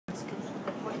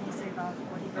about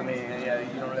what he I brings? mean, yeah,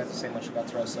 you don't really have to say much about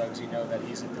Terrell Suggs. You know that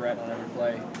he's a threat on every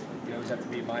play. You always have to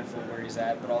be mindful of where he's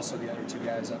at, but also the other two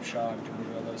guys, Upshaw and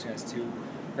Jabril, those guys too.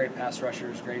 Great pass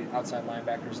rushers, great outside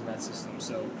linebackers in that system.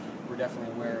 So we're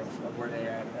definitely aware of where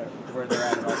they're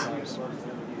at all times.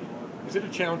 Is it a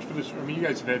challenge for this? I mean, you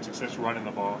guys have had success running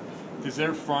the ball. Does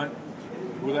their front,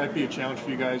 will that be a challenge for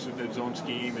you guys with that zone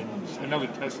scheme and another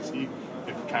test to see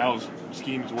if Kyle's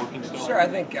scheme is working still? Sure, I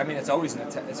think. I mean, it's always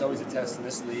it's always a test in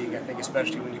this league. I think,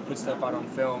 especially when you put stuff out on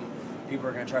film, people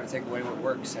are going to try to take away what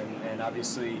works. And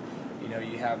obviously, you know,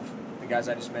 you have the guys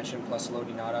I just mentioned, plus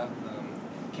Lodi Nada,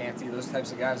 Canty, those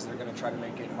types of guys that are going to try to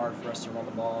make it hard for us to run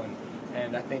the ball.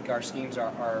 And I think our schemes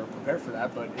are prepared for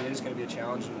that, but it is going to be a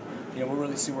challenge. And you know, we'll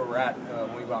really see where we're at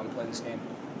when we go out and play this game.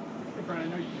 Hey Brian,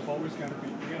 I know you've always got to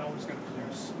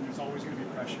produce, and there's always going to be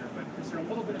pressure, but is there a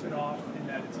little bit of it off in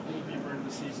that it's a little deeper into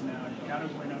the season now? You've got to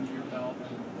win under your belt,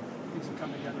 and things will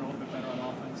come together a little bit better on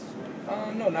offense?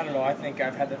 No, not at all. I think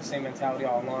I've had that same mentality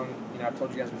all along. You know, I've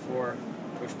told you guys before,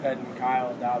 Coach Pett and Kyle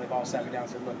and Dow, they've all sat me down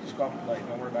and said, look, just go out and play.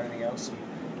 Don't worry about anything else.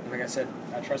 And like I said,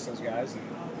 I trust those guys, and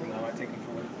you know, I take them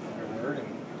for their word and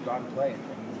go out and play,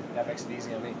 and that makes it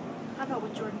easy on me. How about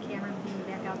with Jordan Cameron being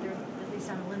back out there, at least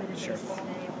on a limited basis today?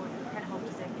 What kind of hope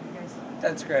does that give you guys?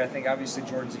 That's great. I think obviously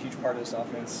Jordan's a huge part of this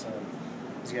offense.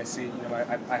 As you guys see, you know,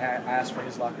 I asked for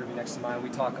his locker to be next to mine. We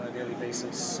talk on a daily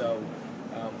basis, so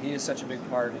he is such a big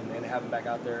part, and have him back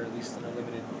out there, at least in a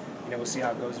limited, you know, we'll see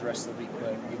how it goes the rest of the week,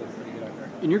 but he looked pretty good out there.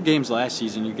 In your games last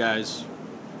season, you guys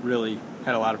really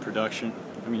had a lot of production.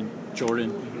 I mean,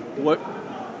 Jordan,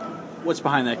 what's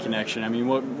behind that connection? I mean,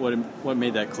 what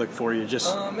made that click for you?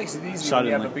 Just it makes it easy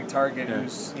suddenly. when you have a big target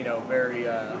who's, you know, very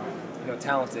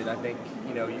talented. I think,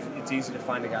 you know, it's easy to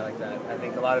find a guy like that. I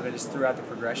think a lot of it is throughout the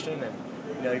progression, and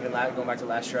you know, even going back to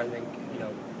last year, I think, you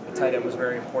know, the tight end was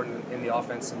very important in the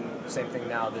offense, and same thing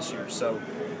now this year. So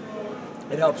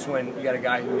it helps when you got a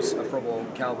guy who's a Pro Bowl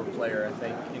caliber player. I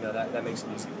think, you know, that makes it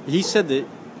easy. He said that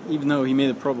even though he made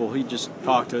the Pro Bowl, he just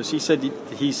talked to us. He said, you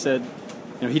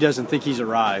know, he doesn't think he's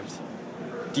arrived.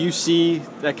 Do you see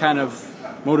that kind of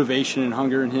motivation and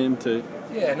hunger in him to?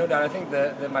 Yeah, no doubt. I think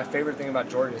that my favorite thing about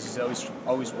Jordan is he's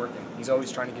always working. He's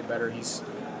always trying to get better.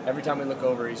 Every time we look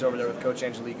over, he's over there with Coach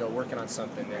Angelico working on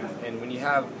something. And when you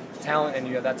have talent and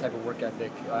you have that type of work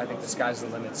ethic, I think the sky's the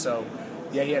limit. So,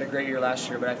 yeah, he had a great year last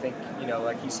year, but I think, you know,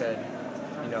 like he said,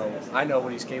 you know, I know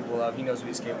what he's capable of. He knows what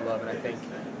he's capable of, and I think,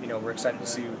 you know, we're excited to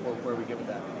see where we get with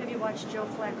that. Have you watched Joe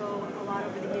Flacco a lot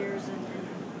over the years, and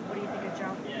what do you think of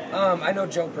Joe? I know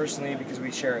Joe personally because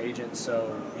we share agents,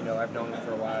 so, you know, I've known him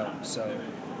for a while. So,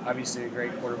 obviously a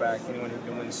great quarterback. Anyone who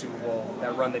can win the Super Bowl,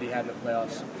 that run that he had in the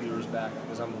playoffs a few years back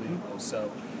was unbelievable.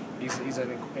 So, he's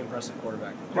an impressive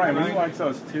quarterback. Brian, when you watch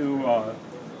those two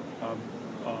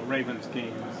Ravens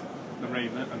games, the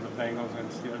Ravens and the Bengals and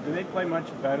Steelers, do they play much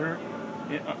better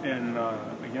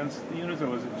against the Steelers, or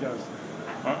was it just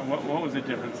what was the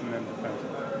difference in them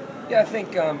defensively? Yeah, I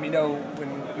think, you know,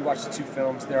 when you watch the two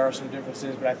films, there are some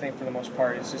differences, but I think for the most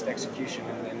part it's just execution.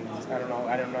 And I don't know,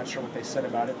 I'm not sure what they said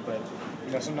about it, but,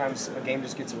 you know, sometimes a game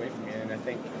just gets away from you. And I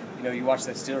think, you know, you watch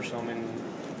that Steelers film and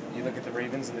you look at the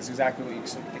Ravens, and it's exactly what you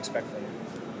expect from them.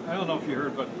 I don't know if you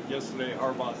heard, but yesterday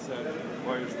Harbaugh said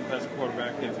Hoyer's the best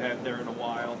quarterback they've had there in a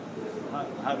while.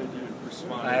 How did you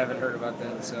respond? I haven't heard about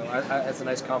that, so that's a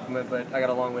nice compliment, but I got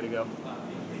a long way to go.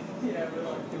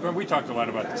 We talked a lot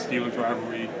about the Steelers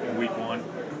rivalry in Week 1.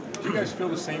 Do you guys feel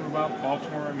the same about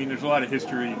Baltimore? I mean, there's a lot of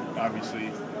history,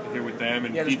 obviously, here with them.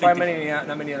 And yeah, there's probably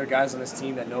not many other guys on this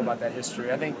team that know about that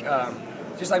history. I think,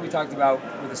 just like we talked about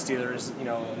with the Steelers, you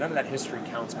know, none of that history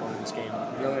counts going into this game.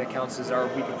 The only thing that counts is our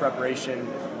week of preparation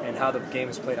and how the game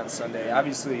is played on Sunday.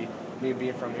 Obviously, me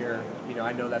being from here, you know,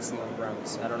 I know that's the Cleveland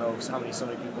Browns. I don't know so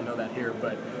many people know that here,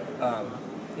 but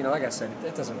you know, like I said,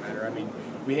 it doesn't matter. I mean,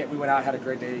 we went out, had a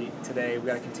great day today. We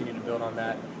got to continue to build on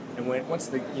that. And once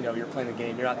you're playing the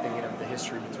game, you're not thinking of the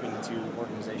history between the two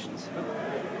organizations.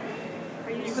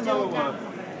 Are you Even still though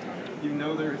you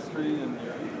know their history and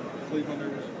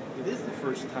Clevelanders, it is the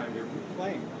first time you're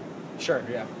playing. Sure,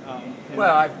 yeah.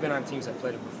 Well, I've been on teams that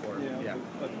played it before. Yeah.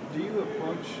 But do you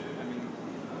approach? I mean,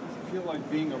 does it feel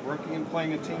like being a rookie and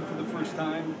playing a team for the first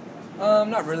time?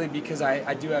 Not really, because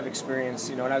I do have experience.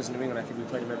 You know, when I was in New England, I think we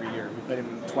played him every year. We played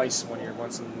him twice one year,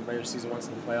 once in the regular season, once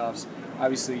in the playoffs.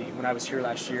 Obviously, when I was here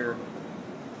last year,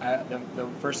 the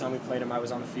first time we played him, I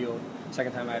was on the field.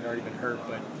 Second time, I had already been hurt.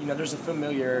 But, you know, there's a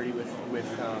familiarity with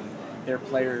their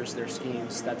players, their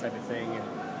schemes, that type of thing. And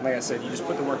like I said, you just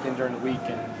put the work in during the week,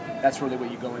 and that's really what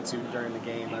you go into during the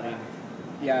game. I mean,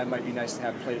 yeah, it might be nice to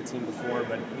have played a team before,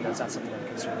 but, you know, it's not something I'm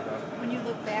concerned about. When you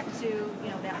look back to, you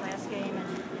know, that last game in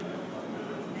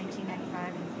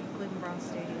 1995 in Cleveland Browns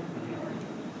Stadium,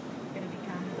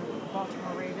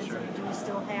 Baltimore Ravens. I mean, do you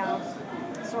still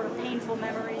have sort of painful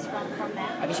memories from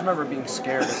that? I just remember being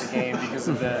scared at the game because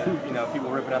of the, people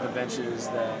ripping out the benches,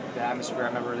 the atmosphere. I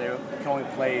remember they could only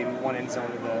play in one end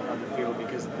zone of the field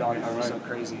because the audience was so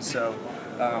crazy. So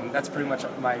that's pretty much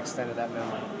my extent of that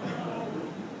memory.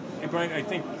 Hey Brian, I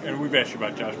think, and we've asked you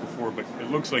about Josh before, but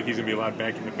it looks like he's going to be allowed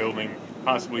back in the building,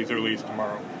 possibly as early as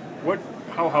tomorrow.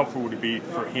 How helpful would it be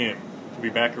for him to be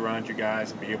back around you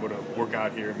guys and be able to work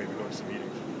out here and maybe go to some meetings?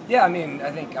 Yeah, I mean,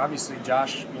 I think obviously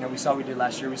Josh, we saw what he did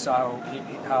last year. We saw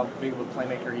how big of a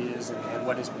playmaker he is and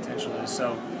what his potential is.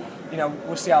 So,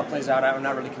 we'll see how it plays out. I'm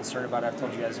not really concerned about it. I've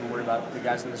told you guys I'm worried about the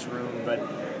guys in this room,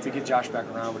 but to get Josh back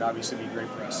around would obviously be great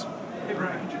for us. Hey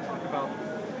Brian, could you talk about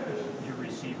your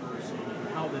receivers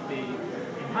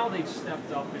and how they've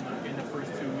stepped up in the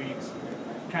first 2 weeks?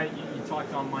 Kind of, you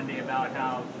talked on Monday about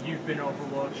how you've been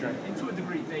overlooked, sure. And to a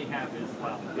degree they have as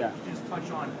well. Yeah. Just touch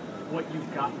on what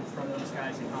you've gotten from these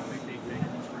guys and how big they've been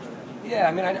in these first 2 weeks. Yeah,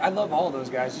 I mean, I love all of those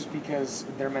guys just because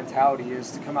their mentality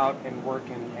is to come out and work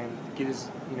and get as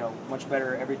much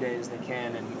better every day as they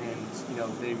can, and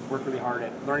they work really hard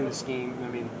at learning the scheme. I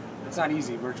mean, it's not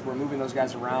easy. We're moving those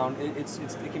guys around. It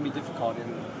can be difficult,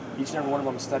 and each and every one of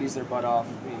them studies their butt off.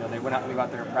 They went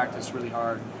out there and practiced really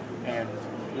hard, and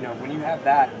when you have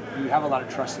that, you have a lot of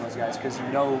trust in those guys because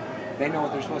they know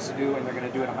what they're supposed to do and they're going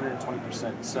to do it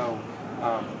 120%. So,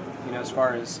 as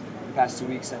far as the past 2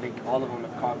 weeks, I think all of them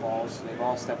have caught balls. They've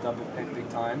all stepped up at big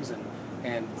times,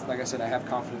 and like I said, I have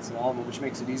confidence in all of them, which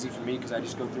makes it easy for me because I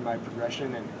just go through my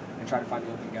progression and try to find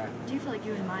the open guy. Do you feel like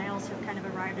you and Miles have kind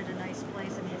of arrived at a nice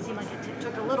place? I mean, it seemed like it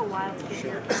took a little while to get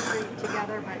your chemistry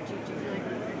together, but do you feel like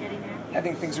you're getting there? I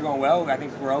think things are going well. I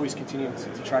think we're always continuing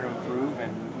to try to improve,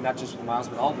 and not just with Miles,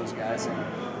 but all those guys.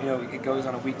 And it goes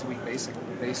on a week-to-week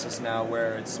basis now,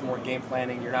 where it's more game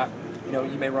planning. You're not,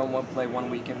 you may run one play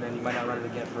 1 week, and then you might not run it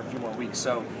again for a few more weeks.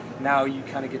 So now you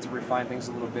kind of get to refine things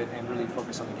a little bit and really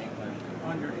focus on the game plan.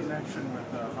 On your connection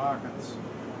with Hawkins,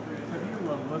 have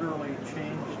you literally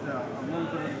changed a little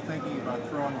bit of the thinking about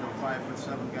throwing to a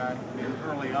 5'7" guy? I mean,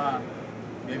 early on,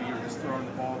 maybe you were just throwing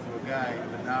the ball to a guy,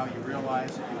 but now you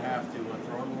realize that you have to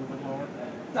throw it a little bit lower?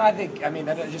 No, I mean,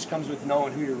 that just comes with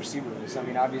knowing who your receiver is. I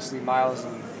mean, obviously Miles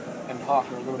and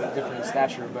Hawk are a little bit different in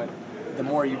stature, but the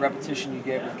more repetition you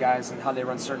get with guys and how they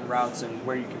run certain routes and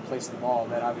where you can place the ball,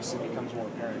 that obviously becomes more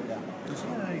apparent, yeah.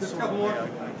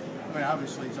 I mean,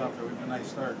 obviously he's off to a nice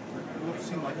start. It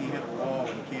seemed like he hit a wall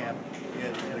in camp. He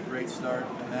had a great start,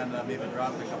 and then maybe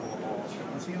dropped a couple of balls.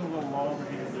 Was he a little low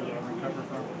that he had to recover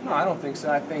from? No, I don't think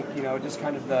so. I think, just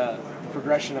kind of the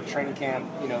progression of training camp,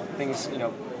 things,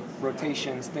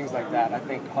 rotations, things like that. I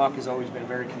think Hawk has always been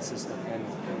very consistent,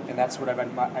 and that's what I've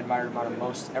admired about him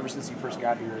most ever since he first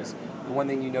got here. Is the one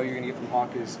thing you're going to get from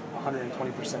Hawk is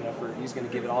 120% effort. He's going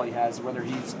to give it all he has, whether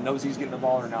he knows he's getting the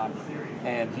ball or not,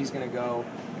 and he's going to go.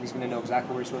 He's going to know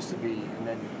exactly where he's supposed to be, and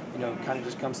then kind of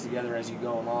just comes together as you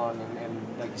go along.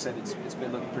 And like you said, it's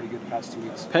been looking pretty good the past 2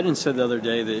 weeks. Pedden said the other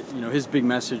day that his big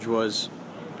message was,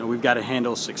 we've got to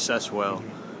handle success well.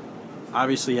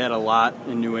 Obviously, he had a lot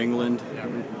in New England,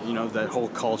 that whole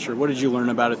culture. What did you learn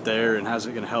about it there, and how's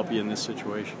it going to help you in this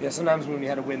situation? Yeah, sometimes when you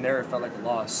had a win there, it felt like a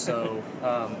loss. So,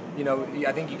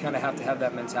 I think you kind of have to have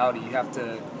that mentality. You have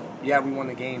to, we won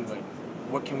the game, but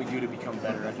what can we do to become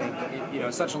better? I think,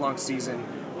 it's such a long season.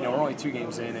 We're only 2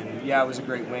 games in, and it was a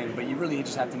great win, but you really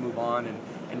just have to move on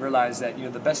and realize that,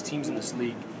 the best teams in this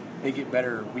league, they get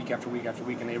better week after week after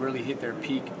week, and they really hit their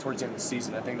peak towards the end of the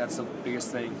season. I think that's the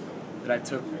biggest thing that I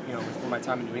took, from my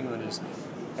time in New England is,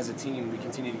 as a team, we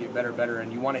continue to get better,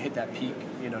 and you want to hit that peak,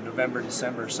 November,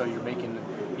 December, so you're making,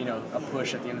 a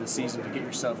push at the end of the season to get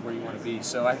yourself where you want to be.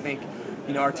 So I think,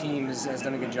 our team has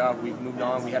done a good job. We've moved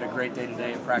on. We had a great day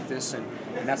today at practice, and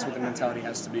that's what the mentality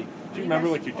has to be. Do you remember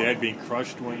your dad being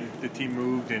crushed when the team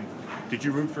moved, and did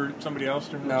you root for somebody else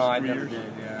during those 3 years? No, I never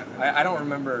did, yeah. I don't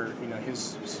remember, his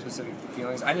specific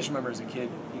feelings. I just remember as a kid,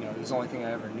 the only thing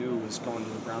I ever knew was going to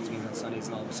the Browns game on Sundays,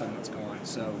 and all of a sudden it's gone.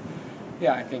 So,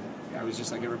 yeah, I think I was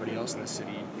just like everybody else in the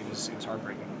city. It was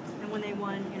heartbreaking. And when they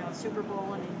won, Super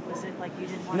Bowl, I mean, was it like you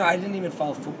didn't want I didn't even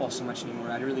follow football so much anymore.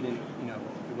 I really didn't,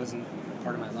 it wasn't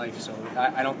part of my life. So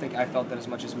I don't think I felt that as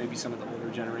much as maybe some of the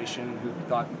older generation who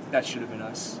thought that should have been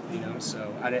us,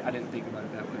 So I didn't think about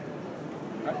it that way.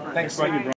 Thanks.